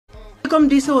Teko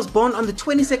Modise was born on the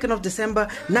 22nd of December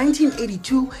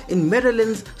 1982 in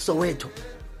Meadowlands, Soweto.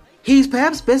 He is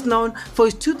perhaps best known for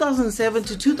his 2007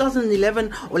 to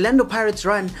 2011 Orlando Pirates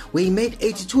run, where he made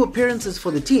 82 appearances for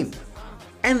the team.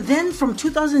 And then from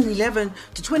 2011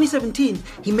 to 2017,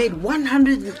 he made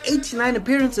 189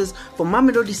 appearances for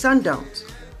Mamelodi Sundowns.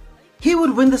 He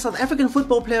would win the South African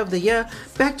Football Player of the Year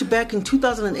back-to-back in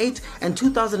 2008 and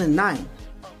 2009.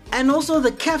 And also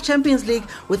the CAF Champions League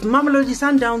with Mamelodi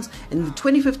Sundowns in the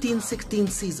 2015-16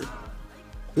 season.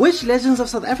 Which legends of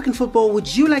South African football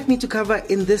would you like me to cover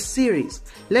in this series?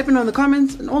 Let me know in the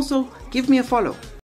comments and also give me a follow.